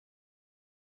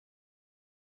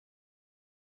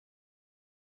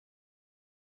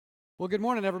Well, good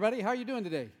morning, everybody. How are you doing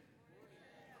today?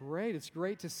 Great. It's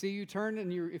great to see you. Turn,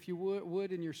 if you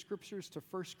would, in your scriptures to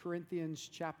 1 Corinthians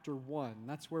chapter 1.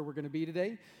 That's where we're going to be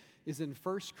today, is in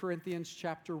 1 Corinthians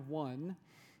chapter 1.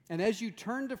 And as you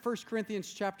turn to 1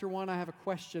 Corinthians chapter 1, I have a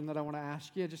question that I want to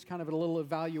ask you, just kind of a little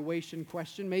evaluation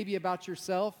question, maybe about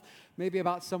yourself, maybe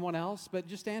about someone else, but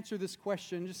just answer this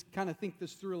question, just kind of think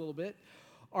this through a little bit.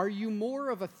 Are you more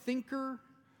of a thinker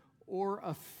or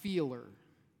a feeler?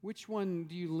 Which one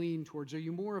do you lean towards? Are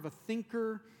you more of a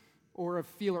thinker or a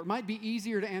feeler? It might be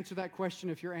easier to answer that question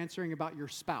if you're answering about your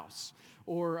spouse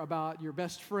or about your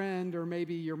best friend or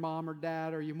maybe your mom or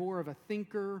dad. Are you more of a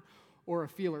thinker or a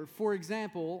feeler? For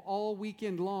example, all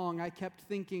weekend long, I kept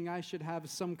thinking I should have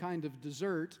some kind of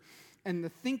dessert, and the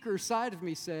thinker side of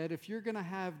me said, if you're going to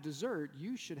have dessert,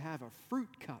 you should have a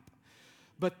fruit cup.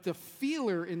 But the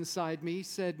feeler inside me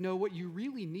said, no, what you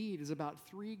really need is about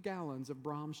 3 gallons of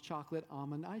Brahms chocolate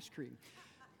almond ice cream.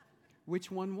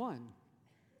 Which one won?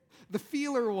 The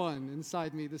feeler won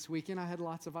inside me this weekend. I had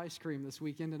lots of ice cream this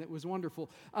weekend, and it was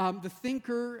wonderful. The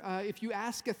thinker, if you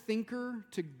ask a thinker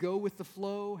to go with the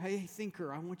flow, hey,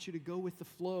 thinker, I want you to go with the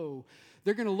flow.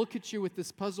 They're going to look at you with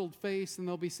this puzzled face, and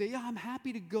they'll be saying, yeah, I'm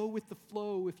happy to go with the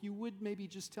flow. If you would maybe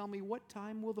just tell me, what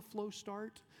time will the flow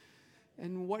start?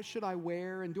 And what should I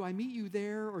wear? And do I meet you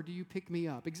there, or do you pick me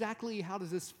up? Exactly how does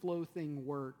this flow thing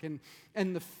work?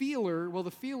 And the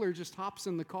feeler just hops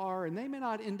in the car, and they may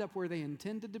not end up where they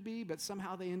intended to be, but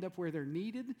somehow they end up where they're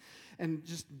needed, and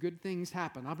just good things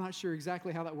happen. I'm not sure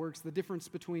exactly how that works, the difference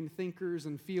between thinkers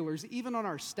and feelers. Even on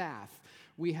our staff,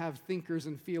 we have thinkers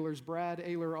and feelers. Brad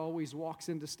Ayler always walks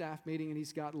into staff meeting, and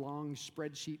he's got long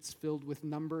spreadsheets filled with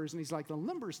numbers, and he's like, the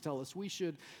numbers tell us we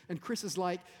should. And Chris is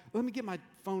like, let me get my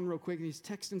phone real quick, and he's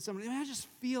texting somebody, I just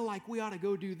feel like we ought to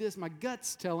go do this. My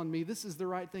gut's telling me this is the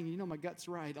right thing. You know, my gut's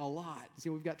right a lot. See,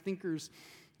 we've got thinkers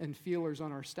and feelers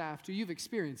on our staff too. You've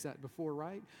experienced that before,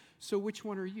 right? So which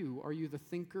one are you? Are you the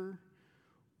thinker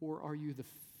or are you the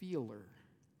feeler?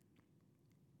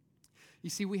 You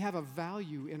see, we have a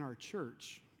value in our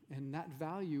church, and that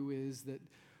value is that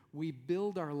we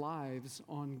build our lives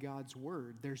on God's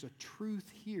Word. There's a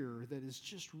truth here that is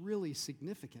just really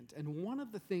significant. And one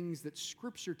of the things that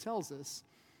Scripture tells us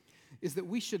is that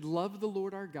we should love the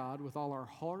Lord our God with all our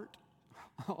heart,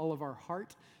 all of our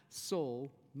heart,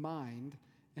 soul, mind,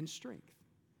 and strength.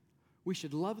 We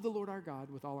should love the Lord our God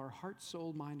with all our heart,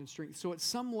 soul, mind, and strength. So at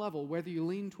some level, whether you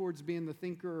lean towards being the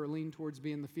thinker or lean towards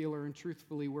being the feeler, and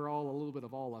truthfully, we're all a little bit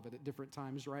of all of it at different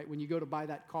times, right? When you go to buy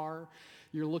that car,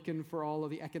 you're looking for all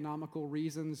of the economical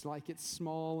reasons, like it's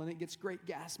small and it gets great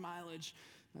gas mileage.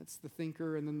 That's the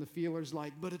thinker. And then the feeler's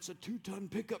like, but it's a 2-ton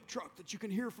pickup truck that you can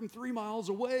hear from 3 miles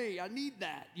away. I need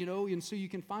that, you know? And so you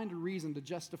can find a reason to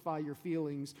justify your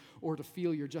feelings or to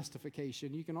feel your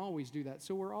justification. You can always do that.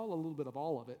 So we're all a little bit of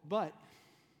all of it. But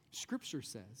Scripture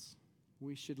says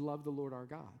we should love the Lord our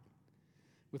God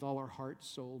with all our heart,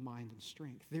 soul, mind, and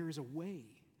strength. There is a way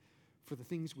for the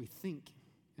things we think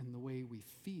and the way we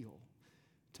feel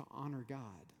to honor God.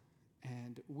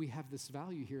 And we have this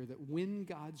value here that when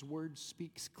God's Word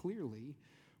speaks clearly,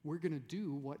 we're going to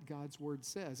do what God's Word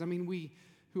says. I mean, we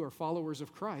who are followers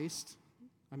of Christ,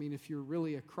 if you're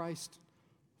really a Christ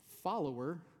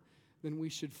follower, then we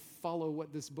should follow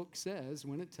what this book says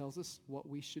when it tells us what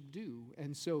we should do.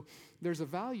 And so there's a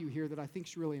value here that I think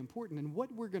is really important. And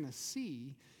what we're going to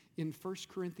see in 1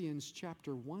 Corinthians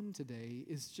chapter 1 today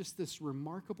is just this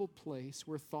remarkable place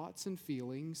where thoughts and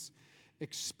feelings,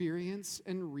 experience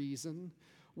and reason,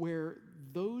 where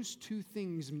those two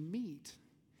things meet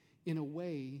in a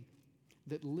way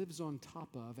that lives on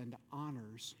top of and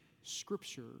honors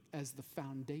Scripture as the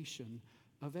foundation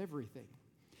of everything.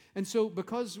 And so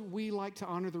because we like to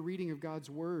honor the reading of God's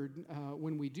Word,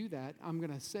 when we do that, I'm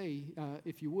going to say,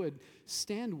 if you would,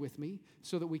 stand with me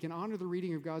so that we can honor the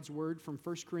reading of God's Word from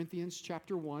 1 Corinthians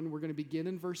chapter 1. We're going to begin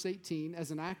in verse 18. As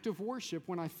an act of worship,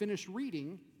 when I finish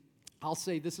reading, I'll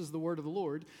say, this is the word of the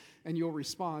Lord, and you'll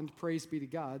respond, praise be to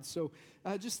God. So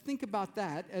just think about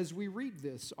that as we read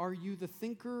this. Are you the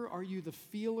thinker? Are you the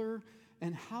feeler?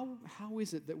 And how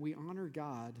is it that we honor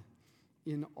God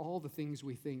in all the things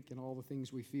we think and all the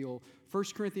things we feel? 1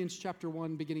 Corinthians chapter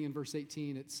 1, beginning in verse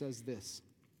 18, it says this.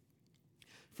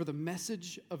 For the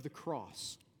message of the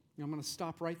cross. Now, I'm going to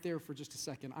stop right there for just a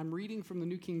second. I'm reading from the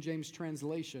New King James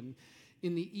translation.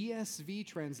 In the ESV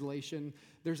translation,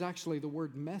 there's actually the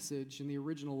word message in the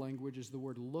original language is the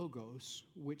word logos,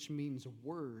 which means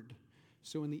word.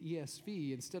 So in the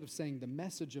ESV, instead of saying the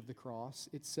message of the cross,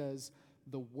 it says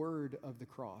the word of the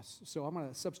cross. So I'm going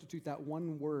to substitute that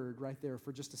one word right there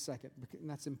for just a second, and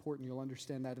that's important. You'll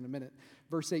understand that in a minute.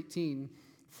 Verse 18,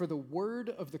 for the word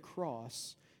of the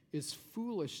cross is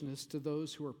foolishness to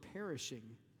those who are perishing,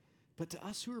 but to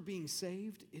us who are being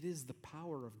saved, it is the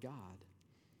power of God.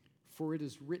 For it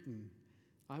is written,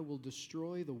 I will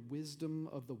destroy the wisdom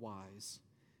of the wise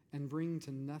and bring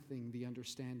to nothing the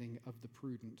understanding of the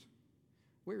prudent.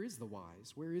 Where is the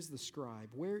wise? Where is the scribe?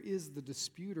 Where is the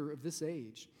disputer of this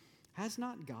age? Has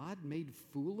not God made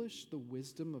foolish the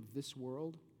wisdom of this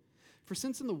world? For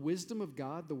since in the wisdom of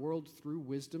God, the world through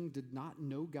wisdom did not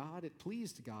know God, it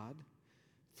pleased God,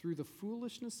 through the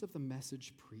foolishness of the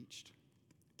message preached,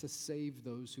 to save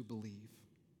those who believe.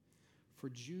 For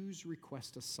Jews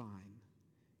request a sign,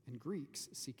 and Greeks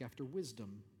seek after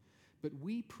wisdom. But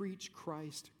we preach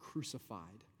Christ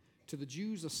crucified, to the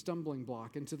Jews a stumbling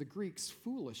block, and to the Greeks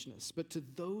foolishness, but to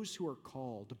those who are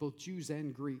called, both Jews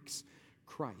and Greeks,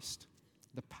 Christ,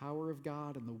 the power of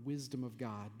God and the wisdom of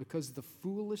God, because the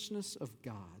foolishness of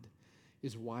God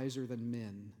is wiser than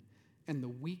men, and the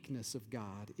weakness of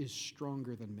God is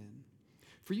stronger than men.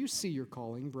 For you see your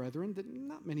calling, brethren, that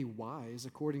not many wise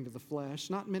according to the flesh,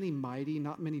 not many mighty,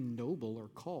 not many noble are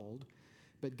called,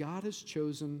 but God has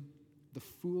chosen the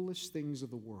foolish things of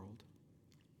the world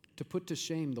to put to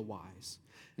shame the wise.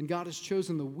 And God has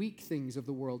chosen the weak things of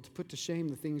the world to put to shame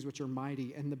the things which are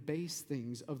mighty, and the base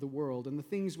things of the world, and the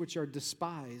things which are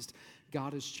despised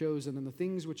God has chosen, and the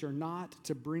things which are not,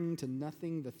 to bring to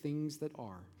nothing the things that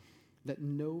are, that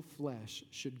no flesh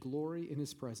should glory in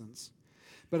his presence.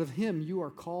 But of him you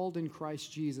are called in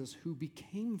Christ Jesus, who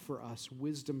became for us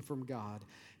wisdom from God,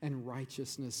 and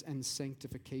righteousness, and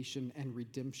sanctification, and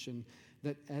redemption,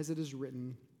 that as it is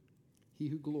written, he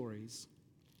who glories,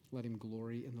 let him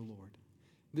glory in the Lord.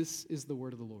 This is the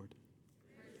word of the Lord.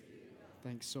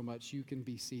 Thanks so much. You can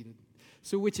be seated.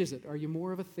 So which is it? Are you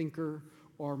more of a thinker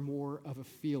or more of a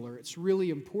feeler? It's really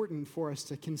important for us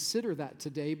to consider that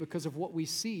today because of what we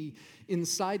see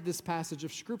inside this passage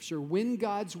of Scripture. When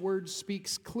God's word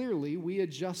speaks clearly, we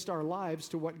adjust our lives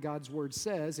to what God's word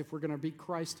says. If we're going to be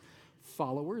Christ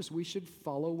followers, we should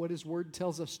follow what his word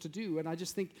tells us to do. And I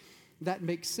just think that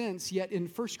makes sense. Yet in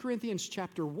 1 Corinthians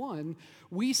chapter 1,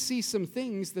 we see some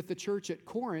things that the church at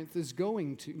Corinth is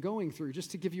going through. Just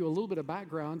to give you a little bit of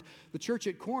background, the church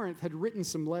at Corinth had written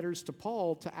some letters to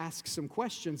Paul to ask some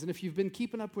questions. And if you've been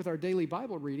keeping up with our daily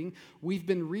Bible reading, we've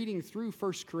been reading through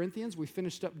 1 Corinthians. We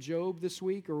finished up Job this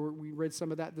week, or we read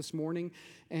some of that this morning,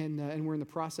 and we're in the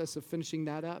process of finishing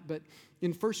that up. But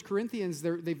in 1 Corinthians,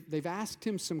 they've asked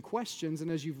him some questions, and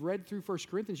as you've read through 1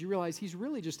 Corinthians, you realize he's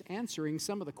really just answering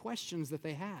some of the questions that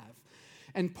they have.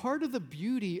 And part of the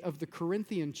beauty of the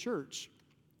Corinthian church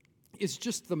is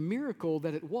just the miracle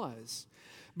that it was.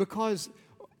 Because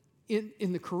in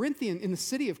the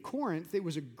city of Corinth, it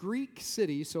was a Greek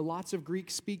city, so lots of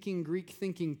Greek-speaking,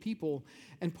 Greek-thinking people.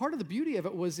 And part of the beauty of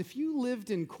it was if you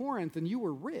lived in Corinth and you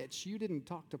were rich, you didn't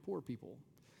talk to poor people.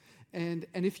 And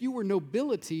if you were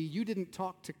nobility, you didn't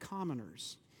talk to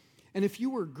commoners. And if you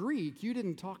were Greek, you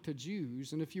didn't talk to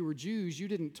Jews. And if you were Jews, you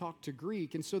didn't talk to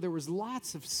Greek. And so there was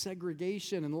lots of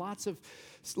segregation and lots of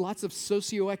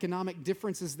socioeconomic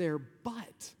differences there.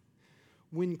 But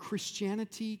when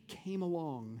Christianity came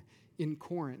along in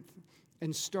Corinth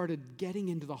and started getting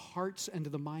into the hearts and to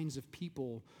the minds of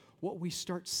people, what we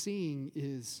start seeing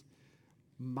is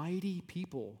mighty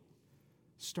people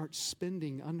start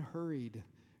spending unhurried,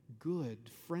 good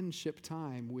friendship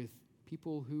time with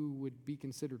people who would be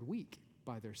considered weak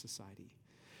by their society.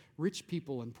 Rich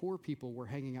people and poor people were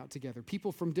hanging out together.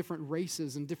 People from different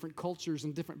races and different cultures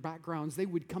and different backgrounds, they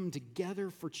would come together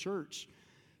for church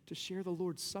to share the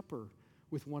Lord's Supper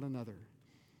with one another.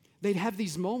 They'd have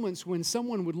these moments when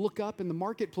someone would look up in the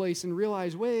marketplace and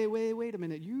realize, wait a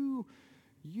minute,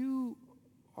 you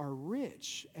are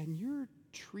rich and you're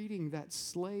treating that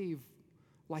slave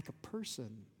like a person.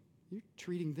 You're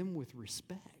treating them with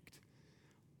respect.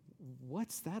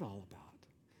 What's that all about?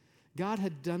 God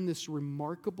had done this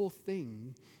remarkable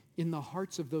thing in the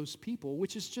hearts of those people,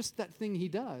 which is just that thing he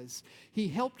does. He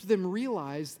helped them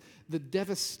realize the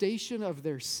devastation of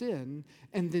their sin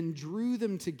and then drew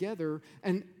them together.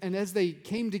 And as they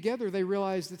came together, they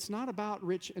realized it's not about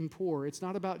rich and poor. It's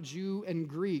not about Jew and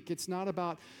Greek. It's not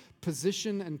about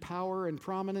position and power and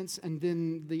prominence and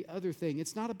then the other thing.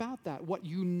 It's not about that. What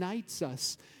unites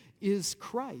us is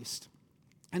Christ.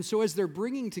 And so as they're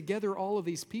bringing together all of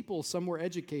these people, some were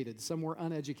educated, some were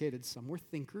uneducated, some were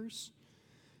thinkers,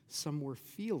 some were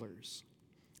feelers,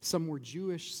 some were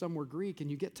Jewish, some were Greek. And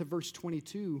you get to verse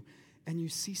 22, and you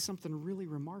see something really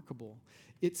remarkable.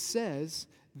 It says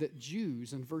that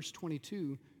Jews, in verse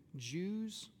 22,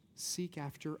 Jews seek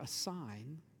after a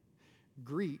sign,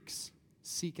 Greeks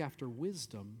seek after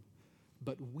wisdom,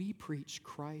 but we preach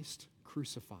Christ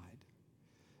crucified,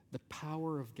 the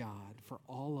power of God for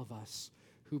all of us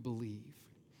who believe.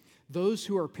 Those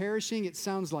who are perishing, it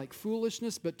sounds like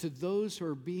foolishness, but to those who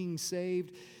are being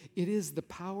saved, it is the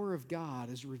power of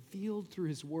God as revealed through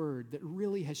His Word that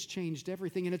really has changed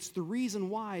everything. And it's the reason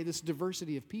why this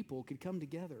diversity of people could come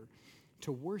together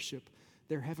to worship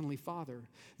their Heavenly Father.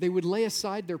 They would lay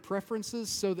aside their preferences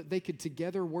so that they could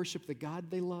together worship the God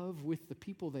they love with the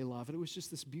people they love. And it was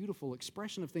just this beautiful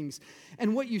expression of things.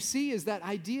 And what you see is that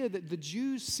idea that the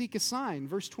Jews seek a sign.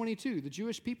 Verse 22, the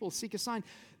Jewish people seek a sign.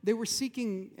 They were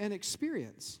seeking an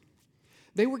experience.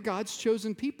 They were God's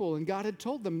chosen people, and God had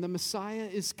told them the Messiah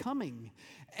is coming.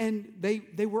 And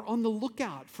they were on the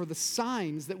lookout for the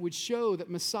signs that would show that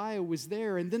Messiah was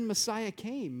there. And then Messiah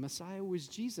came. Messiah was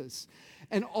Jesus.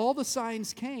 And all the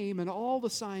signs came and all the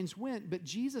signs went, but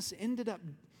Jesus ended up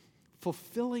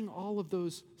fulfilling all of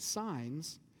those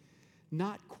signs,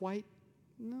 not quite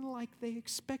like they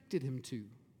expected Him to.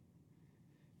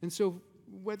 And so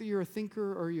whether you're a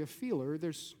thinker or you're a feeler,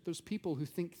 there's those people who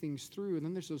think things through, and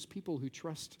then there's those people who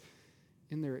trust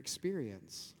in their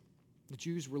experience. The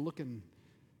Jews were looking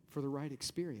for the right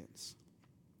experience.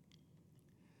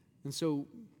 And so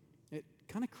it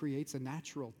kind of creates a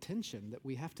natural tension that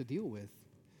we have to deal with.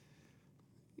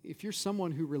 If you're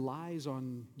someone who relies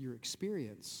on your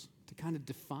experience to kind of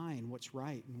define what's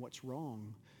right and what's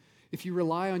wrong, if you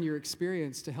rely on your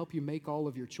experience to help you make all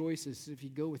of your choices, if you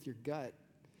go with your gut,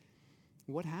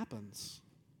 what happens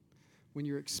when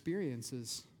your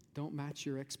experiences don't match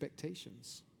your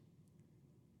expectations?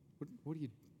 What do you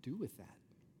do with that?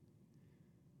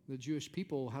 The Jewish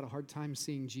people had a hard time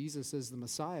seeing Jesus as the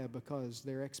Messiah because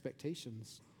their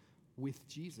expectations with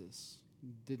Jesus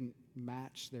didn't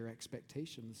match their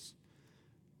expectations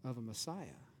of a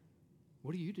Messiah.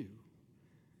 What do you do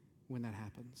when that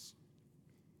happens?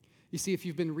 You see, if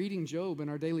you've been reading Job in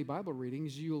our daily Bible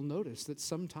readings, you'll notice that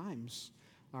sometimes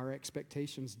our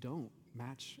expectations don't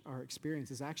match our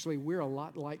experiences. Actually, we're a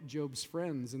lot like Job's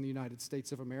friends in the United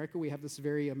States of America. We have this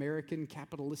very American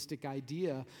capitalistic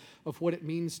idea of what it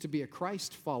means to be a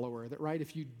Christ follower. That, right,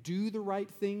 if you do the right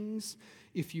things,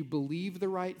 if you believe the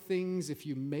right things, if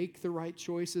you make the right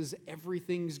choices,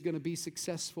 everything's going to be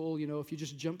successful. You know, if you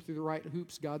just jump through the right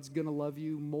hoops, God's going to love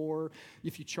you more.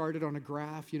 If you chart it on a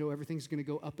graph, you know, everything's going to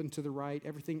go up and to the right.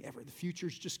 The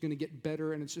future's just going to get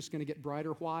better and it's just going to get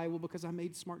brighter. Why? Well, because I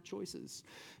made smart choices.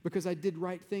 Because I did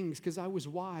right things. Because I was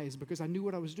wise. Because I knew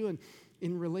what I was doing.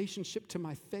 In relationship to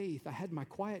my faith, I had my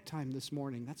quiet time this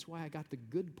morning. That's why I got the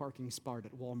good parking spot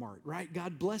at Walmart, right?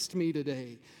 God blessed me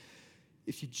today.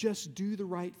 If you just do the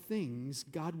right things,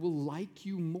 God will like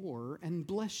you more and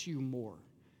bless you more.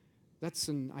 That's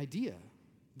an idea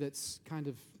that's kind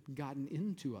of gotten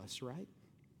into us, right?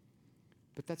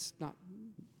 But that's not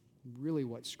really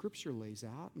what Scripture lays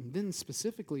out. And then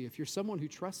specifically, if you're someone who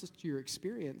trusts your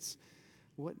experience,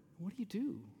 what do you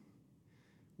do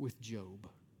with Job?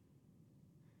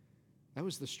 That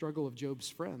was the struggle of Job's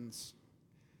friends.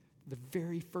 The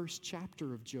very first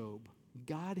chapter of Job,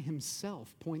 God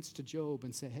Himself points to Job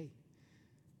and says, hey,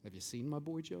 have you seen my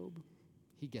boy Job?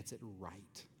 He gets it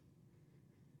right.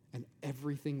 And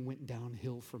everything went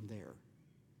downhill from there.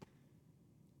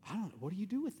 I don't know. What do you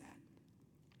do with that?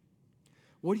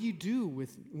 What do you do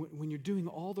with when you're doing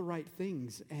all the right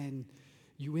things and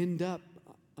you end up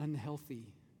unhealthy?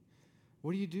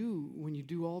 What do you do when you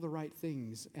do all the right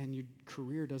things and your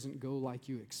career doesn't go like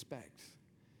you expect?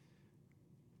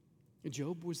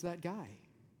 Job was that guy.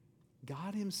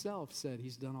 God Himself said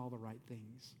he's done all the right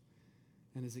things.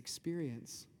 And his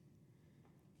experience,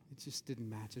 it just didn't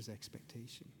match his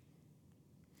expectation.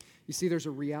 You see, there's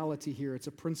a reality here. It's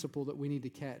a principle that we need to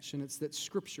catch, and it's that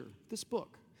Scripture, this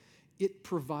book, it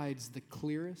provides the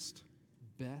clearest,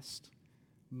 best,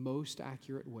 most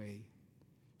accurate way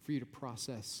for you to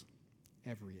process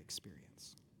every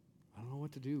experience. I don't know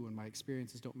what to do when my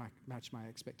experiences don't match my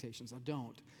expectations. I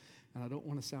don't. And I don't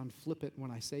want to sound flippant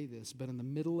when I say this, but in the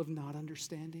middle of not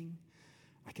understanding,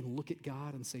 I can look at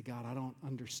God and say, God, I don't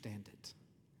understand it.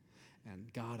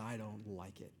 And God, I don't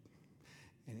like it.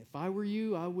 And if I were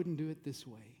you, I wouldn't do it this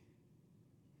way.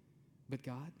 But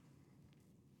God,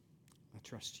 I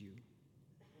trust you.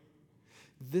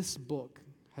 This book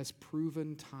has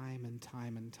proven time and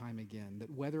time and time again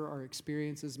that whether our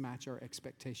experiences match our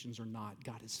expectations or not,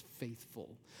 God is faithful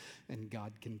and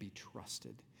God can be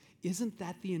trusted. Isn't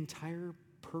that the entire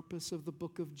purpose of the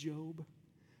book of Job?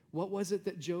 What was it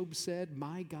that Job said?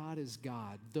 My God is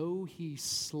God. Though He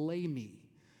slay me,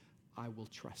 I will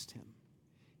trust Him.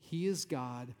 He is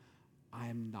God. I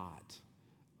am not.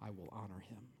 I will honor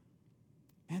Him.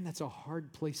 Man, that's a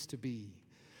hard place to be.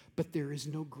 But there is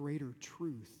no greater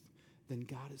truth then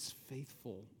God is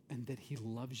faithful and that he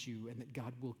loves you and that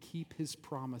God will keep his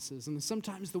promises. And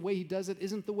sometimes the way he does it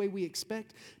isn't the way we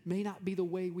expect, may not be the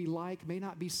way we like, may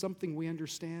not be something we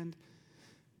understand,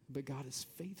 but God is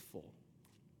faithful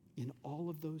in all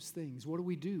of those things. What do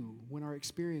we do when our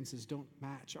experiences don't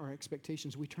match our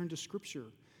expectations? We turn to Scripture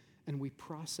and we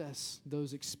process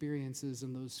those experiences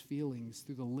and those feelings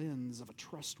through the lens of a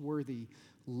trustworthy,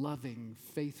 loving,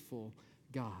 faithful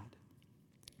God.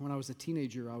 When I was a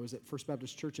teenager, I was at First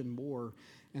Baptist Church in Moore,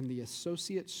 and the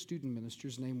associate student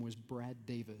minister's name was Brad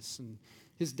Davis. And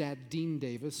his dad, Dean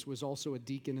Davis, was also a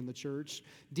deacon in the church.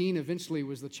 Dean eventually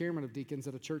was the chairman of deacons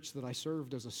at a church that I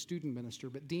served as a student minister,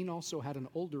 but Dean also had an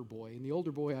older boy, and the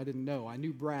older boy I didn't know. I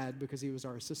knew Brad because he was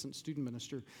our assistant student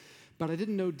minister, but I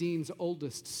didn't know Dean's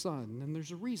oldest son, and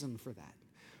there's a reason for that.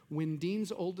 When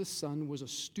Dean's oldest son was a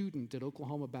student at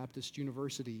Oklahoma Baptist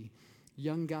University,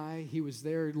 young guy, he was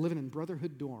there living in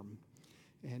Brotherhood Dorm,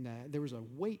 and there was a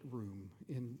weight room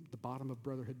in the bottom of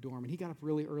Brotherhood Dorm, and he got up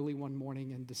really early one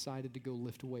morning and decided to go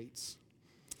lift weights.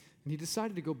 And he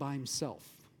decided to go by himself,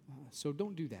 so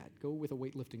don't do that. Go with a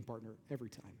weightlifting partner every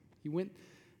time. He went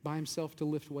by himself to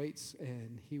lift weights,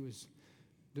 and he was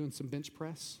doing some bench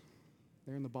press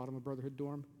there in the bottom of Brotherhood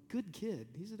Dorm. Good kid.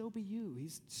 He's at OBU.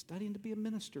 He's studying to be a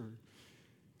minister.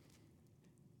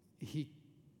 He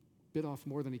bit off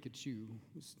more than he could chew.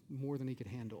 It was more than he could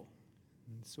handle.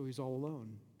 And so he's all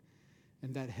alone.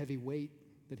 And that heavy weight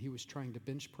that he was trying to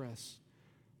bench press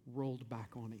rolled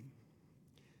back on him.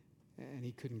 And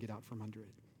he couldn't get out from under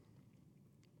it.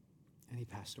 And he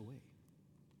passed away.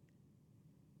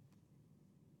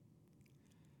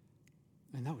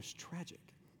 And that was tragic.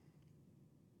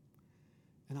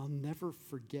 And I'll never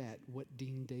forget what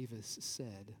Dean Davis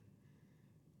said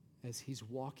as he's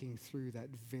walking through that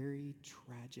very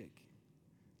tragic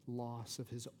loss of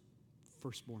his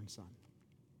firstborn son.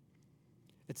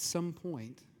 At some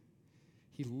point,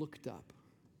 he looked up,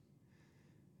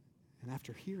 and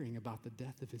after hearing about the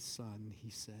death of his son, he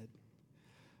said,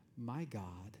 "My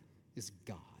God is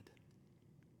God,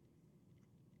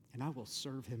 and I will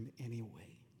serve him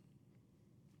anyway."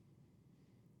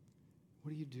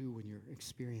 What do you do when your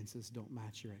experiences don't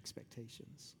match your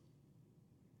expectations?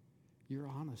 You're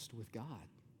honest with God.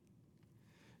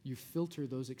 You filter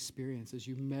those experiences.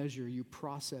 You measure, you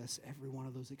process every one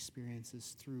of those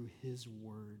experiences through his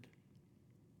word.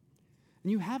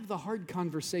 And you have the hard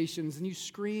conversations, and you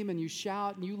scream and you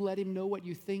shout, and you let him know what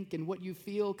you think and what you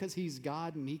feel because he's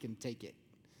God and he can take it.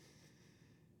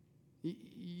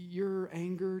 Your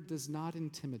anger does not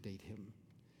intimidate him.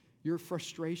 Your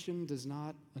frustration does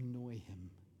not annoy him.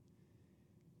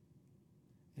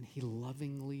 And he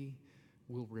lovingly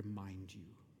will remind you.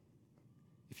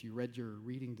 If you read your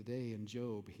reading today in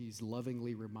Job, he's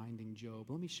lovingly reminding Job,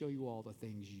 let me show you all the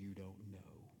things you don't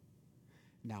know.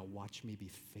 Now watch me be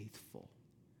faithful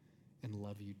and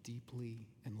love you deeply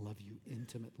and love you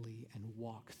intimately and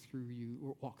walk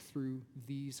through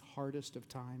these hardest of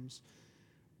times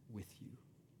with you.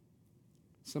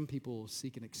 Some people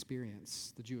seek an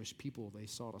experience. The Jewish people, they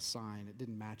sought a sign. It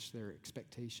didn't match their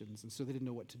expectations, and so they didn't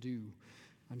know what to do.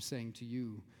 I'm saying to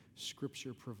you,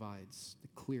 Scripture provides the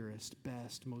clearest,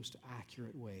 best, most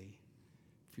accurate way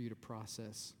for you to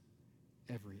process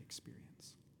every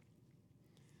experience.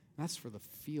 That's for the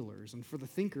feelers, and for the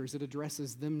thinkers, it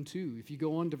addresses them too. If you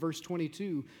go on to verse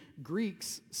 22,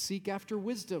 Greeks seek after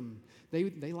wisdom. They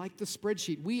like the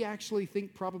spreadsheet. We actually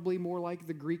think probably more like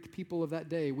the Greek people of that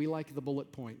day. We like the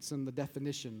bullet points and the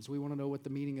definitions. We want to know what the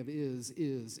meaning of is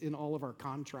in all of our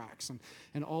contracts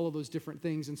and all of those different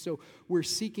things. And so we're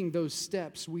seeking those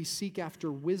steps. We seek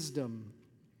after wisdom.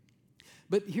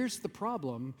 But here's the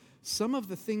problem. Some of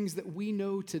the things that we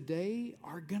know today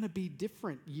are going to be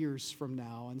different years from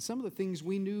now. And some of the things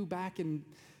we knew back in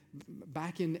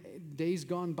days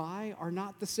gone by are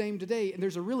not the same today. And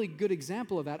there's a really good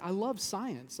example of that. I love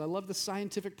science. I love the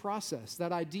scientific process.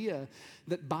 That idea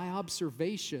that by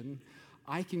observation,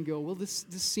 I can go, well, this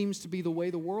seems to be the way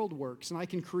the world works, and I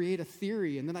can create a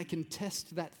theory, and then I can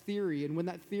test that theory, and when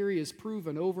that theory is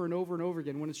proven over and over and over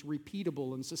again, when it's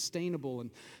repeatable and sustainable and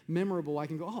memorable, I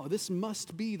can go, oh, this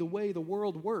must be the way the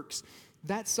world works.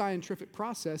 That scientific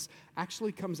process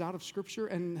actually comes out of Scripture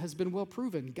and has been well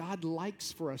proven. God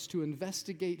likes for us to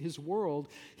investigate his world.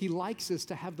 He likes us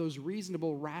to have those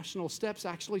reasonable, rational steps.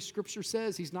 Actually, Scripture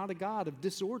says he's not a God of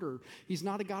disorder. He's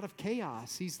not a God of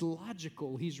chaos. He's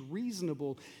logical. He's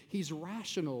reasonable. He's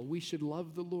rational. We should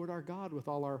love the Lord our God with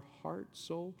all our heart,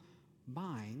 soul,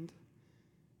 mind,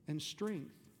 and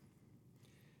strength.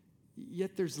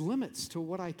 Yet there's limits to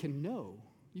what I can know.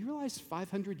 You realize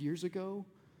 500 years ago,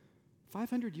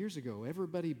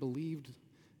 everybody believed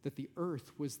that the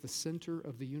earth was the center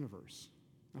of the universe.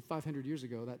 Now, 500 years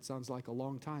ago, that sounds like a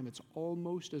long time. It's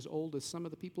almost as old as some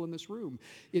of the people in this room.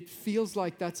 It feels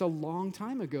like that's a long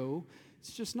time ago.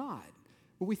 It's just not.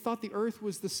 But we thought the earth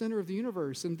was the center of the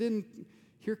universe. And then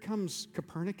here comes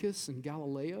Copernicus and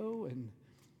Galileo, and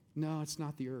no, it's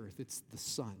not the earth, it's the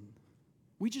sun.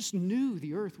 We just knew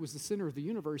the earth was the center of the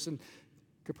universe, and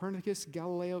Copernicus,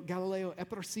 Galileo e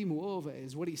per si muove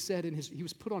is what he said he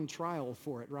was put on trial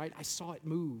for it, right? I saw it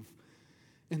move.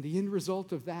 And the end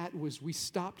result of that was we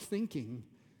stopped thinking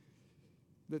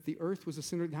that the earth was the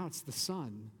center. Now it's the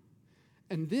sun.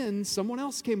 And then someone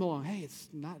else came along. Hey, it's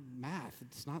not math.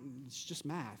 It's just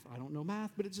math. I don't know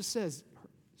math, but it just says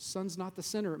sun's not the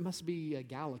center. It must be a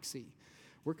galaxy.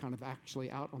 We're kind of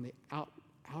actually out on the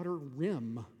outer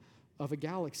rim of a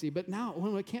galaxy. But now,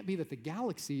 well, it can't be that the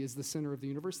galaxy is the center of the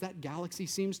universe. That galaxy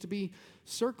seems to be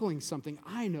circling something.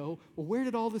 I know. Well, where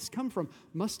did all this come from?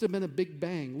 Must have been a big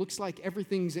bang. Looks like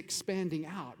everything's expanding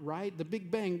out, right? The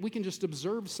big bang, we can just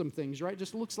observe some things, right?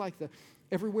 Just looks like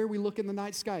everywhere we look in the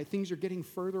night sky, things are getting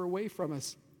further away from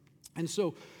us. And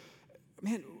so,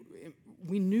 man,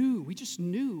 we just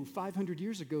knew 500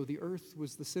 years ago the earth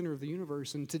was the center of the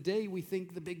universe. And today we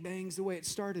think the Big Bang's the way it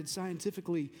started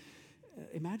scientifically.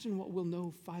 Imagine what we'll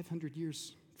know 500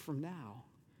 years from now.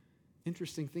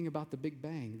 Interesting thing about the Big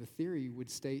Bang, the theory would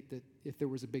state that if there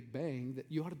was a Big Bang, that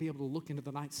you ought to be able to look into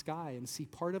the night sky and see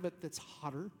part of it that's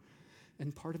hotter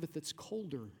and part of it that's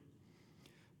colder.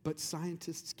 But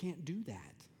scientists can't do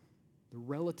that. The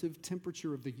relative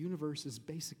temperature of the universe is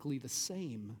basically the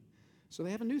same. So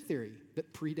they have a new theory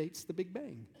that predates the Big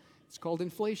Bang. It's called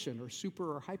inflation or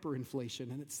super or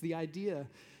hyperinflation, and it's the idea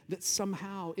that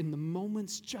somehow in the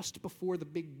moments just before the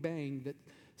Big Bang, that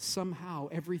somehow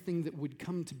everything that would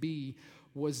come to be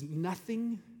was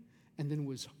nothing and then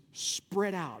was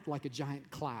spread out like a giant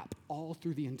clap all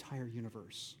through the entire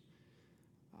universe.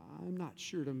 I'm not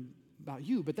sure about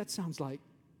you, but that sounds like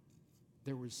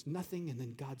there was nothing and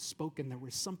then God spoke and there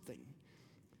was something.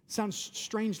 Sounds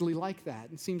strangely like that.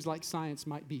 It seems like science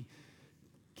might be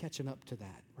catching up to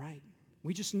that, right?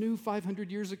 We just knew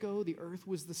 500 years ago the earth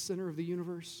was the center of the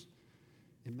universe.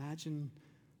 Imagine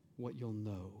what you'll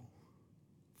know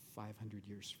 500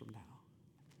 years from now.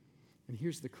 And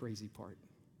here's the crazy part.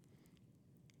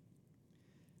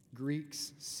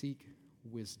 Greeks seek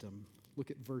wisdom. Look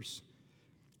at verse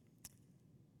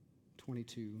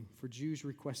 22. For Jews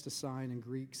request a sign and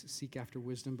Greeks seek after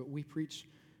wisdom, but we preach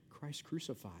Christ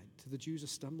crucified. To the Jews a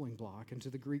stumbling block, and to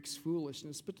the Greeks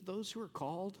foolishness. But to those who are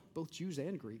called, both Jews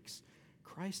and Greeks,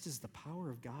 Christ is the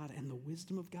power of God and the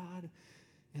wisdom of God.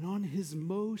 And on his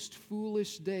most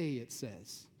foolish day, it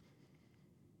says,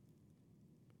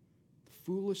 the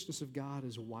foolishness of God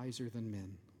is wiser than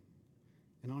men.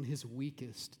 And on his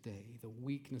weakest day, the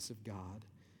weakness of God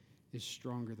is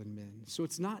stronger than men. So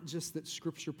it's not just that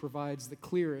Scripture provides the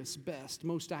clearest, best,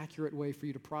 most accurate way for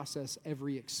you to process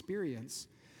every experience.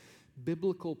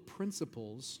 Biblical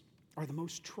principles are the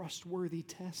most trustworthy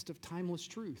test of timeless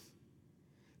truth.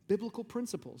 Biblical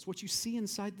principles, what you see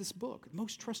inside this book,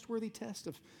 most trustworthy test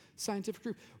of scientific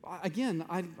truth. Again,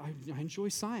 I enjoy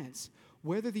science.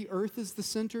 Whether the earth is the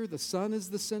center, the sun is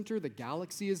the center, the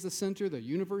galaxy is the center, the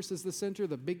universe is the center,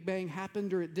 the Big Bang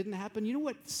happened or it didn't happen, you know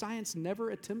what science never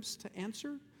attempts to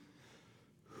answer?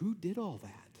 Who did all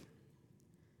that?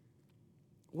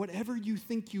 Whatever you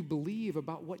think you believe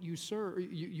about what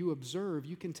you observe,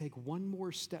 you can take one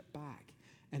more step back,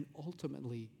 and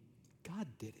ultimately, God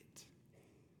did it.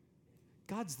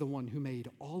 God's the one who made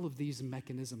all of these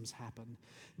mechanisms happen.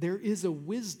 There is a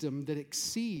wisdom that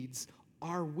exceeds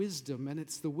our wisdom, and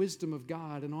it's the wisdom of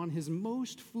God. And on his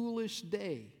most foolish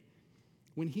day,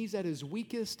 when he's at his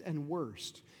weakest and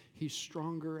worst, he's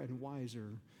stronger and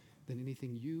wiser than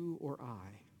anything you or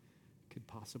I could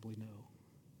possibly know.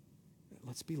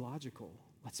 Let's be logical.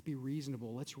 Let's be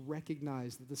reasonable. Let's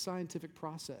recognize that the scientific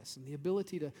process and the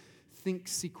ability to think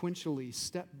sequentially,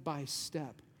 step by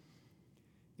step,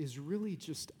 is really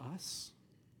just us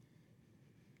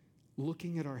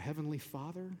looking at our Heavenly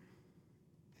Father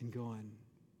and going,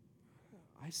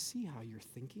 I see how you're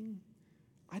thinking.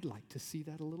 I'd like to see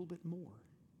that a little bit more.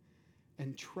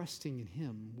 And trusting in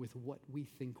him with what we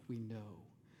think we know.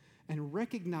 And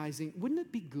recognizing, wouldn't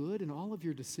it be good in all of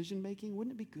your decision making,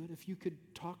 wouldn't it be good if you could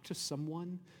talk to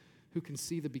someone who can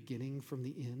see the beginning from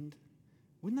the end?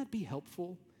 Wouldn't that be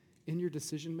helpful in your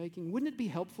decision making? Wouldn't it be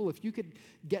helpful if you could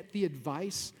get the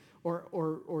advice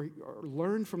or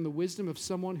learn from the wisdom of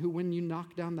someone who, when you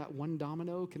knock down that one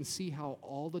domino, can see how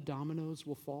all the dominoes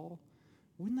will fall?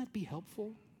 Wouldn't that be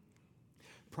helpful?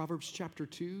 Proverbs chapter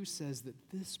 2 says that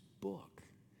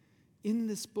in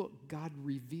this book, God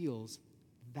reveals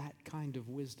that kind of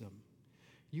wisdom.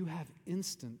 You have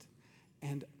instant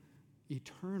and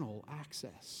eternal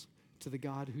access to the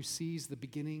God who sees the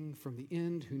beginning from the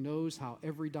end, who knows how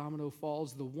every domino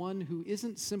falls, the one who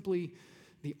isn't simply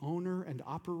the owner and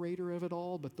operator of it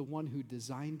all, but the one who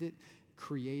designed it,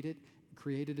 created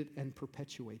it, and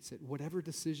perpetuates it. Whatever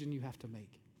decision you have to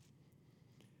make,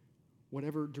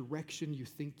 whatever direction you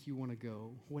think you want to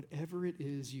go, whatever it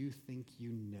is you think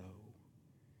you know,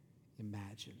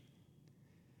 imagine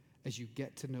as you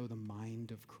get to know the mind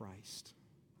of Christ.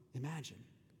 Imagine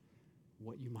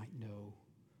what you might know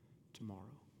tomorrow.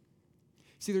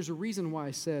 See, there's a reason why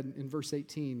I said in verse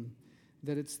 18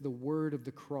 that it's the word of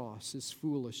the cross is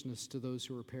foolishness to those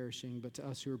who are perishing, but to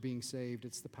us who are being saved,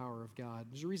 it's the power of God.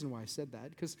 There's a reason why I said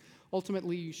that, because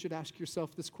ultimately you should ask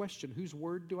yourself this question: whose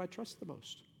word do I trust the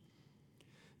most?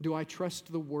 Do I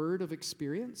trust the word of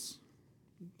experience?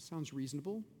 Sounds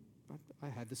reasonable. I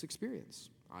had this experience.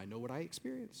 I know what I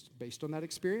experienced. Based on that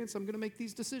experience, I'm going to make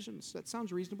these decisions. That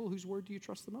sounds reasonable. Whose word do you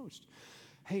trust the most?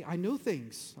 Hey, I know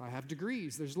things. I have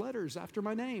degrees. There's letters after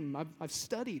my name. I've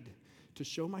studied to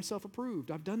show myself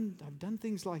approved. I've done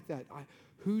things like that.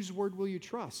 Whose word will you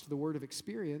trust? The word of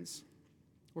experience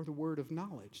or the word of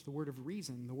knowledge, the word of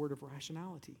reason, the word of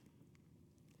rationality?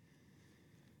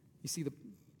 You see, the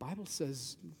Bible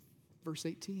says, verse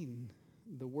 18,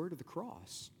 the word of the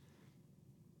cross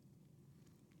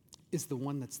is the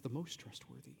one that's the most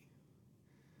trustworthy.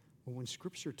 Well, when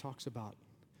Scripture talks about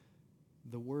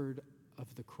the word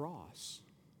of the cross,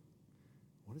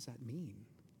 what does that mean?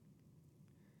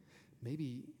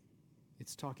 Maybe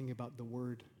it's talking about the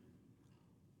word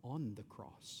on the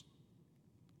cross.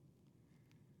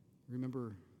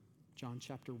 Remember John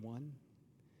chapter 1?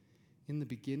 In the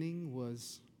beginning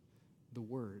was the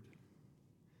Word,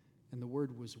 and the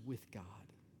Word was with God,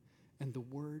 and the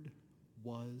Word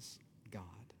was God.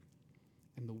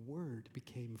 And the Word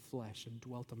became flesh and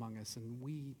dwelt among us, and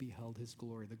we beheld his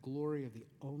glory, the glory of the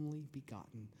only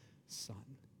begotten Son.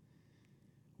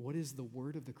 What is the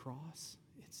word of the cross?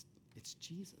 It's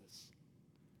Jesus.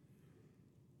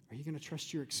 Are you going to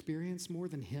trust your experience more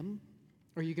than him?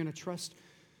 Are you going to trust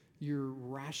your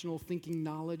rational thinking,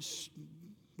 knowledge,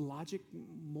 logic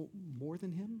more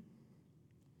than him?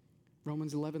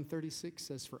 Romans 11:36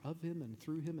 says, "For of him and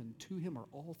through him and to him are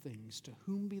all things, to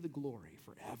whom be the glory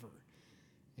forever.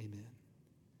 Amen."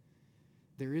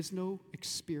 There is no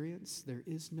experience, there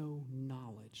is no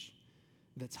knowledge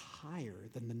that's higher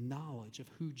than the knowledge of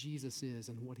who Jesus is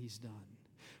and what he's done.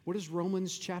 What does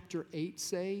Romans chapter 8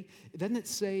 say? Doesn't it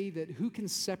say that who can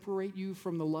separate you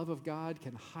from the love of God?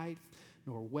 Can height,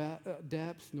 nor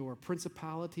depth, nor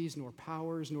principalities, nor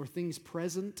powers, nor things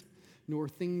present, nor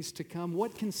things to come.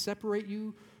 What can separate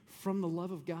you from the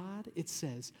love of God? It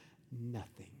says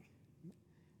nothing.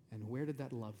 And where did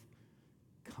that love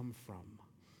come from?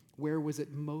 Where was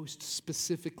it most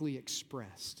specifically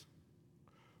expressed?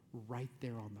 Right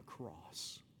there on the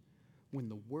cross, when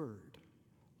the word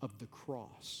of the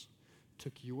cross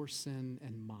took your sin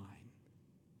and mine,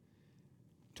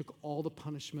 took all the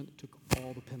punishment, took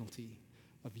all the penalty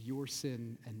of your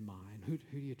sin and mine. Who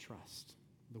do you trust?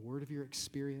 The word of your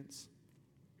experience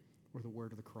or the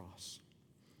word of the cross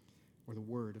or the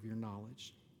word of your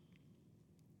knowledge?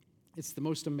 It's the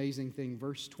most amazing thing.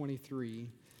 Verse 23.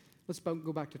 Let's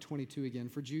go back to 22 again.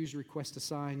 For Jews request a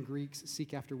sign, Greeks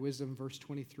seek after wisdom. Verse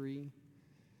 23.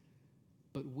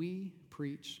 But we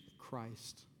preach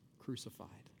Christ crucified.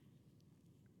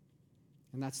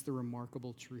 And that's the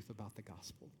remarkable truth about the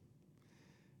gospel.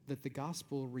 That the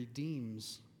gospel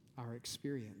redeems our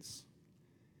experience.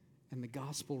 And the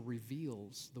gospel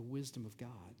reveals the wisdom of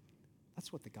God.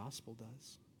 That's what the gospel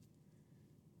does.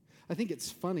 I think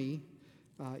it's funny.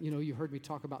 You heard me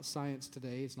talk about science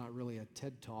today. It's not really a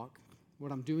TED Talk.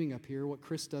 What I'm doing up here, what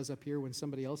Chris does up here when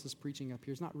somebody else is preaching up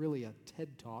here is not really a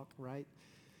TED Talk, right?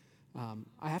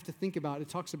 I have to think about, it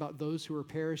talks about those who are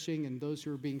perishing and those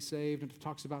who are being saved, and it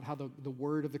talks about how the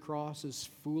word of the cross is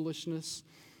foolishness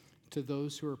to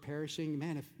those who are perishing.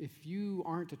 Man, if you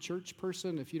aren't a church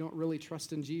person, if you don't really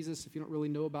trust in Jesus, if you don't really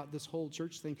know about this whole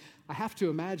church thing, I have to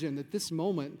imagine that this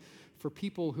moment for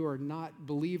people who are not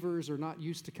believers or not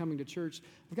used to coming to church,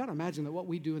 I've got to imagine that what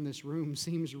we do in this room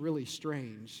seems really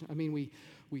strange. I mean, we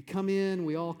come in,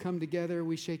 we all come together,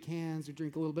 we shake hands, we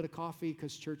drink a little bit of coffee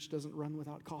because church doesn't run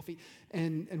without coffee,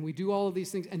 and we do all of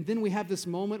these things. And then we have this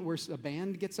moment where a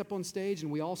band gets up on stage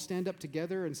and we all stand up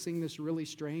together and sing this really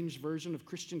strange version of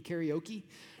Christian karaoke,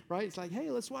 right? It's like,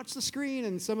 hey, let's watch the screen,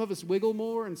 and some of us wiggle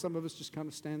more and some of us just kind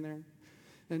of stand there.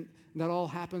 And that all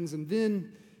happens, and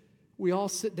then we all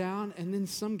sit down, and then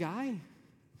some guy,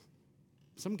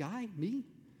 me,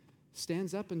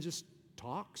 stands up and just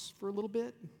talks for a little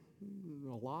bit.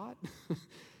 A lot?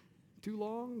 Too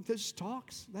long? Just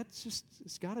talks?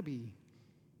 It's got to be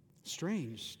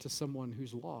strange to someone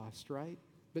who's lost, right?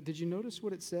 But did you notice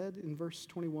what it said in verse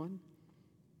 21?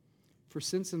 For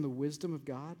since in the wisdom of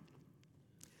God,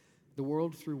 the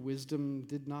world through wisdom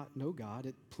did not know God,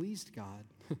 it pleased God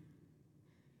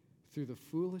through the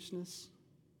foolishness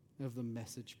of the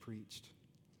message preached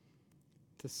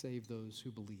to save those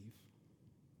who believe.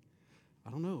 I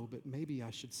don't know, but maybe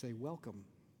I should say welcome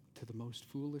to the most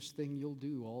foolish thing you'll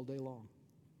do all day long.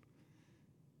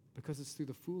 Because it's through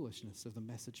the foolishness of the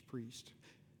message preached,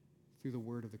 through the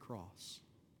word of the cross,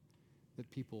 that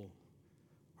people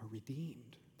are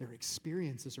redeemed. Their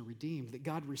experiences are redeemed, that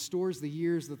God restores the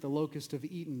years that the locusts have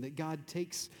eaten, that God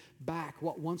takes back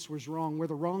what once was wrong, where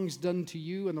the wrongs done to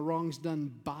you and the wrongs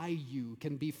done by you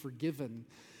can be forgiven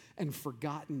and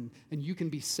forgotten, and you can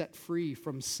be set free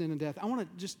from sin and death. I want to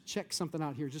just check something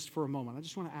out here just for a moment. I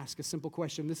just want to ask a simple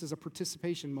question. This is a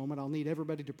participation moment. I'll need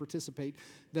everybody to participate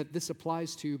that this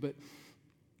applies to, but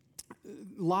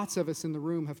lots of us in the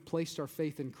room have placed our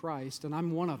faith in Christ, and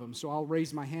I'm one of them, so I'll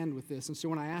raise my hand with this. And so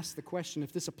when I ask the question,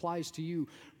 if this applies to you,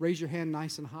 raise your hand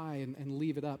nice and high and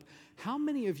leave it up. How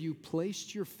many of you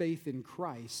placed your faith in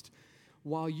Christ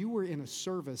while you were in a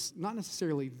service, not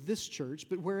necessarily this church,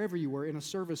 but wherever you were, in a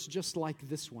service just like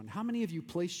this one? How many of you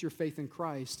placed your faith in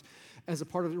Christ as a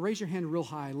part of it? Raise your hand real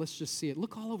high. Let's just see it.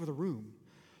 Look all over the room.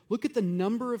 Look at the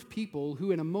number of people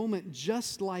who in a moment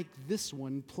just like this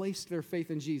one placed their faith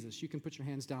in Jesus. You can put your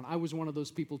hands down. I was one of those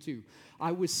people too.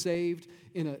 I was saved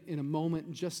in a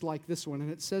moment just like this one. And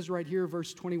it says right here,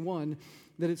 verse 21,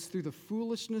 that it's through the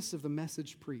foolishness of the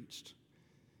message preached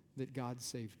that God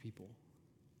saved people.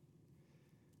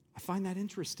 I find that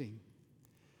interesting.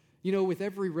 You know, with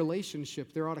every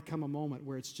relationship, there ought to come a moment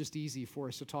where it's just easy for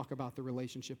us to talk about the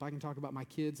relationship. I can talk about my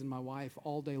kids and my wife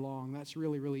all day long. That's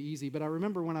really, really easy. But I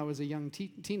remember when I was a young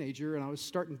teenager and I was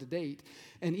starting to date,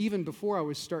 and even before I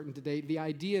was starting to date, the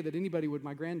idea that anybody would,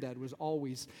 my granddad was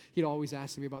always, he'd always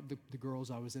ask me about the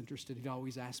girls I was interested in. He'd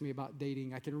always ask me about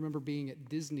dating. I can remember being at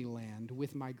Disneyland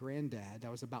with my granddad. I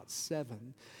was about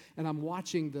 7, and I'm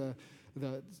watching the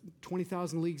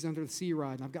 20,000 Leagues Under the Sea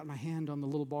ride, and I've got my hand on the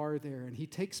little bar there, and he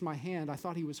takes my hand. I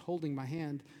thought he was holding my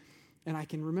hand, and I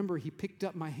can remember he picked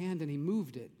up my hand and he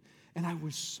moved it, and I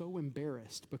was so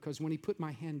embarrassed because when he put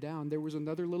my hand down, there was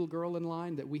another little girl in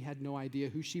line that we had no idea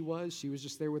who she was. She was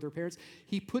just there with her parents.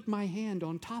 He put my hand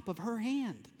on top of her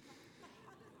hand.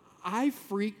 I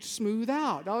freaked smooth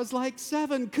out. I was like,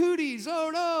 7 cooties. Oh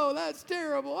no, that's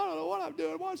terrible. I don't know what I'm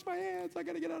doing. Wash my hands. I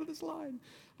got to get out of this line.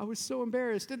 I was so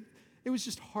embarrassed. And it was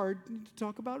just hard to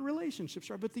talk about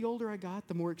relationships, right? But the older I got,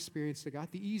 the more experience I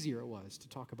got, the easier it was to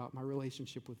talk about my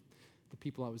relationship with the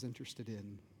people I was interested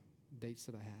in, dates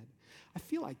that I had. I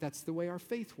feel like that's the way our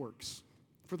faith works.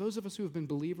 For those of us who have been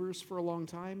believers for a long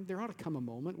time, there ought to come a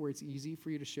moment where it's easy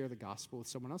for you to share the gospel with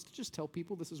someone else, to just tell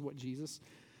people this is what Jesus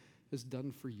has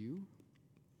done for you.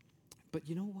 But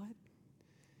you know what?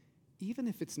 Even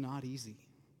if it's not easy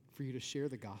for you to share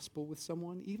the gospel with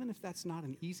someone, even if that's not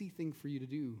an easy thing for you to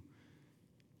do,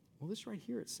 well, this right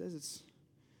here, it says it's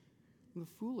the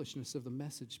foolishness of the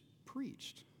message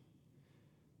preached.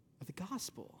 The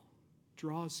gospel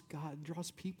draws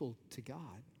people to God.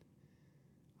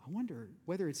 I wonder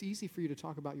whether it's easy for you to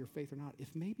talk about your faith or not,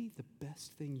 if maybe the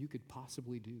best thing you could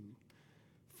possibly do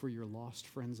for your lost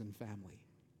friends and family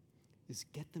is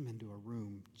get them into a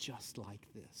room just like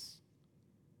this.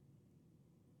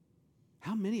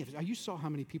 How many of you saw how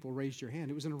many people raised your hand?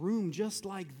 It was in a room just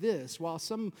like this while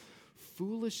some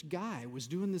foolish guy was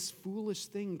doing this foolish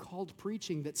thing called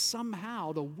preaching, that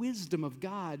somehow the wisdom of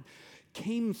God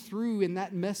came through in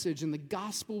that message and the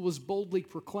gospel was boldly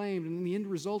proclaimed. And the end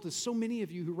result is so many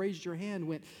of you who raised your hand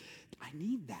went, I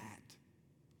need that.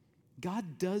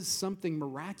 God does something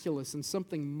miraculous and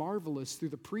something marvelous through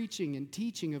the preaching and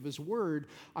teaching of His Word.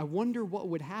 I wonder what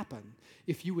would happen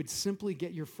if you would simply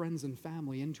get your friends and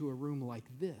family into a room like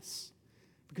this.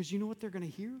 Because you know what they're going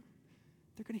to hear?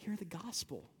 They're going to hear the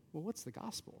gospel. Well, what's the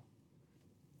gospel?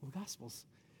 Well, the gospel's,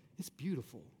 it's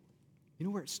beautiful. You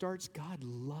know where it starts? God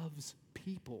loves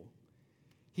people.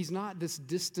 He's not this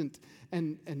distant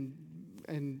and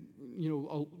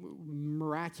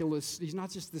miraculous. He's not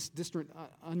just this distant,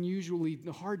 unusually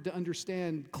hard to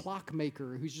understand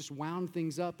clockmaker who's just wound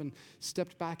things up and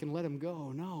stepped back and let him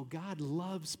go. No, God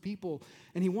loves people,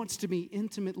 and He wants to be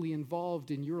intimately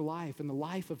involved in your life and the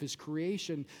life of His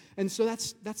creation. And so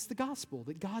that's the gospel,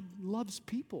 that God loves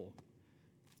people.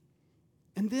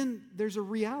 And then there's a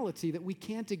reality that we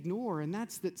can't ignore, and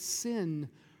that's that sin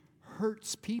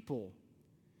hurts people.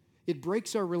 It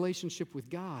breaks our relationship with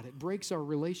God. It breaks our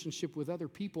relationship with other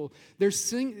people. There's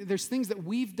things that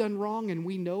we've done wrong and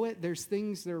we know it. There's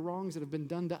things that are wrongs that have been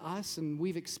done to us and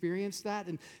we've experienced that.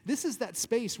 And this is that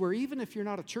space where even if you're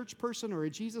not a church person or a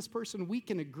Jesus person, we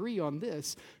can agree on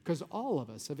this because all of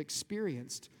us have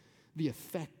experienced the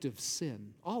effect of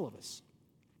sin. All of us.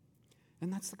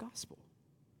 And that's the gospel.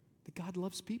 That God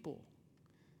loves people.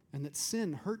 And that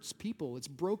sin hurts people. It's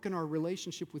broken our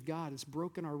relationship with God. It's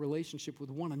broken our relationship with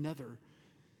one another.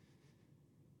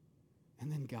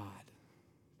 And then God,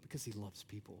 because he loves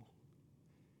people,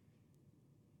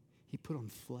 he put on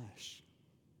flesh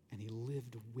and he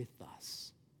lived with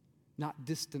us, not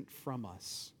distant from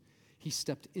us. He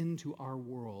stepped into our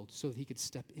world so that he could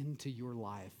step into your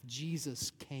life.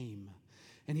 Jesus came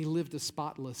and he lived a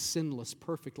spotless, sinless,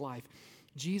 perfect life.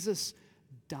 Jesus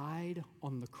died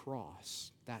on the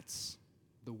cross. That's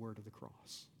the word of the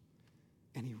cross.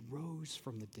 And he rose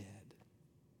from the dead.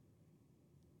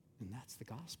 And that's the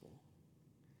gospel.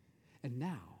 And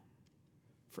now,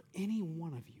 for any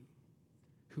one of you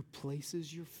who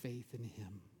places your faith in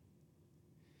him,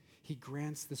 he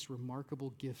grants this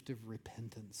remarkable gift of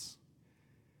repentance,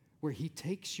 where he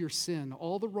takes your sin,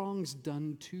 all the wrongs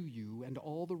done to you and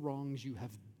all the wrongs you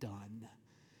have done,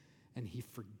 and he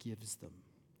forgives them.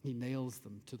 He nails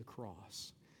them to the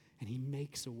cross, and he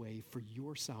makes a way for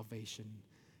your salvation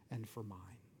and for mine.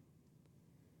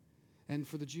 And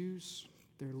for the Jews,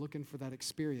 they're looking for that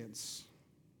experience,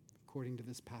 according to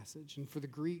this passage. And for the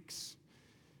Greeks,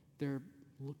 they're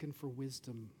looking for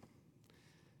wisdom.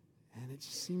 And it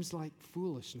just seems like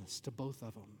foolishness to both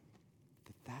of them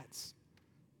that that's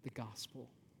the gospel.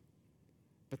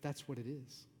 But that's what it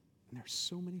is. And there are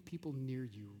so many people near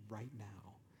you right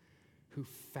now who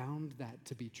found that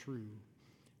to be true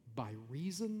by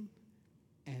reason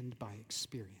and by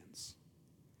experience.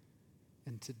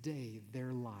 And today,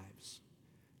 their lives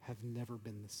have never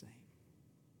been the same.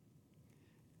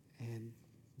 And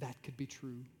that could be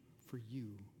true for you,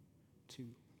 too.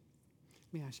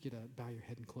 Let me ask you to bow your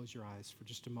head and close your eyes for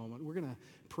just a moment. We're going to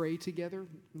pray together.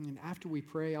 And after we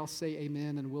pray, I'll say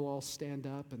amen, and we'll all stand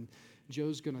up, and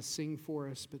Joe's going to sing for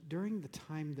us. But during the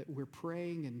time that we're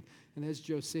praying, and as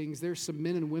Joe sings, there's some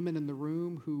men and women in the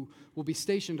room who will be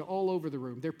stationed all over the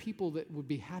room. They're people that would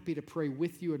be happy to pray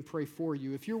with you and pray for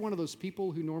you. If you're one of those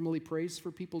people who normally prays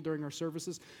for people during our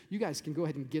services, you guys can go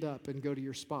ahead and get up and go to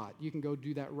your spot. You can go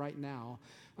do that right now.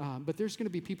 But there's going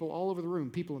to be people all over the room,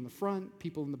 people in the front,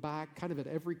 people in the back, kind of at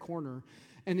every corner.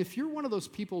 And if you're one of those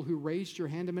people who raised your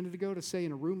hand a minute ago to say,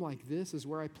 in a room like this is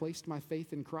where I placed my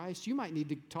faith in Christ, you might need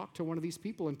to talk to one of these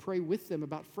people and pray with them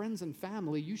about friends and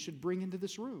family you should bring into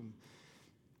this room.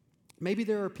 Maybe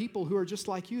there are people who are just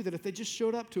like you that if they just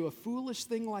showed up to a foolish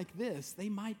thing like this, they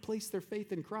might place their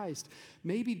faith in Christ.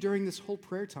 Maybe during this whole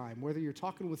prayer time, whether you're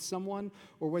talking with someone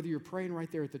or whether you're praying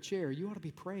right there at the chair, you ought to be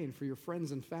praying for your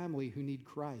friends and family who need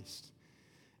Christ.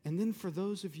 And then for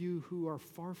those of you who are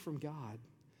far from God,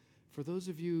 for those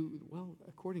of you, well,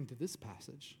 according to this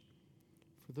passage,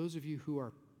 for those of you who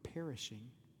are perishing,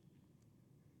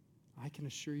 I can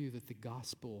assure you that the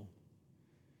gospel,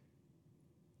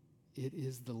 it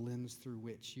is the lens through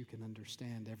which you can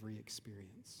understand every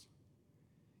experience.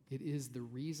 It is the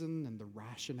reason and the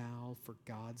rationale for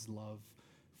God's love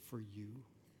for you.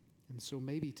 And so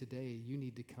maybe today you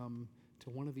need to come to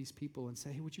one of these people and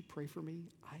say, hey, would you pray for me?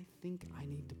 I think I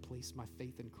need to place my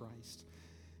faith in Christ.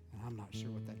 And I'm not sure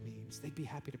what that means. They'd be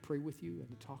happy to pray with you and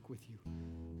to talk with you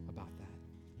about that.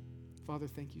 Father,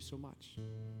 thank you so much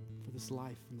for this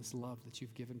life and this love that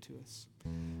you've given to us.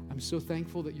 I'm so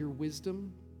thankful that your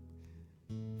wisdom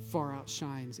far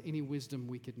outshines any wisdom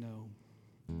we could know.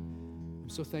 I'm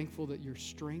so thankful that your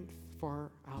strength far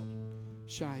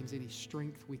outshines any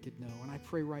strength we could know. And I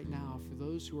pray right now for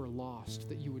those who are lost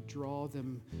that you would draw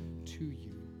them to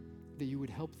you, that you would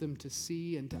help them to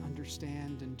see and to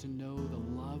understand and to know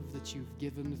the love that you've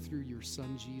given through your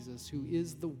Son, Jesus, who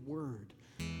is the Word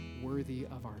worthy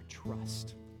of our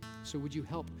trust. So would you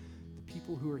help the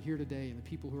people who are here today and the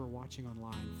people who are watching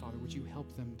online, Father, would you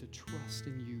help them to trust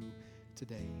in you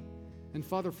today? And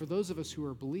Father, for those of us who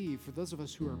are believed, for those of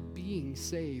us who are being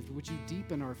saved, would you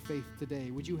deepen our faith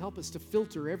today? Would you help us to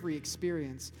filter every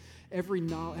experience, every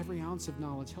ounce of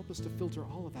knowledge? Help us to filter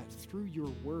all of that through your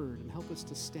word and help us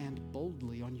to stand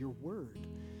boldly on your word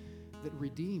that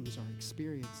redeems our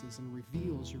experiences and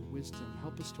reveals your wisdom.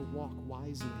 Help us to walk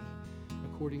wisely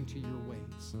according to your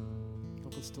ways.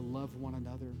 Help us to love one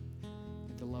another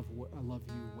and to love you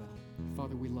well.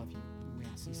 Father, we love you. We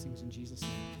ask these things in Jesus'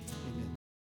 name. Amen.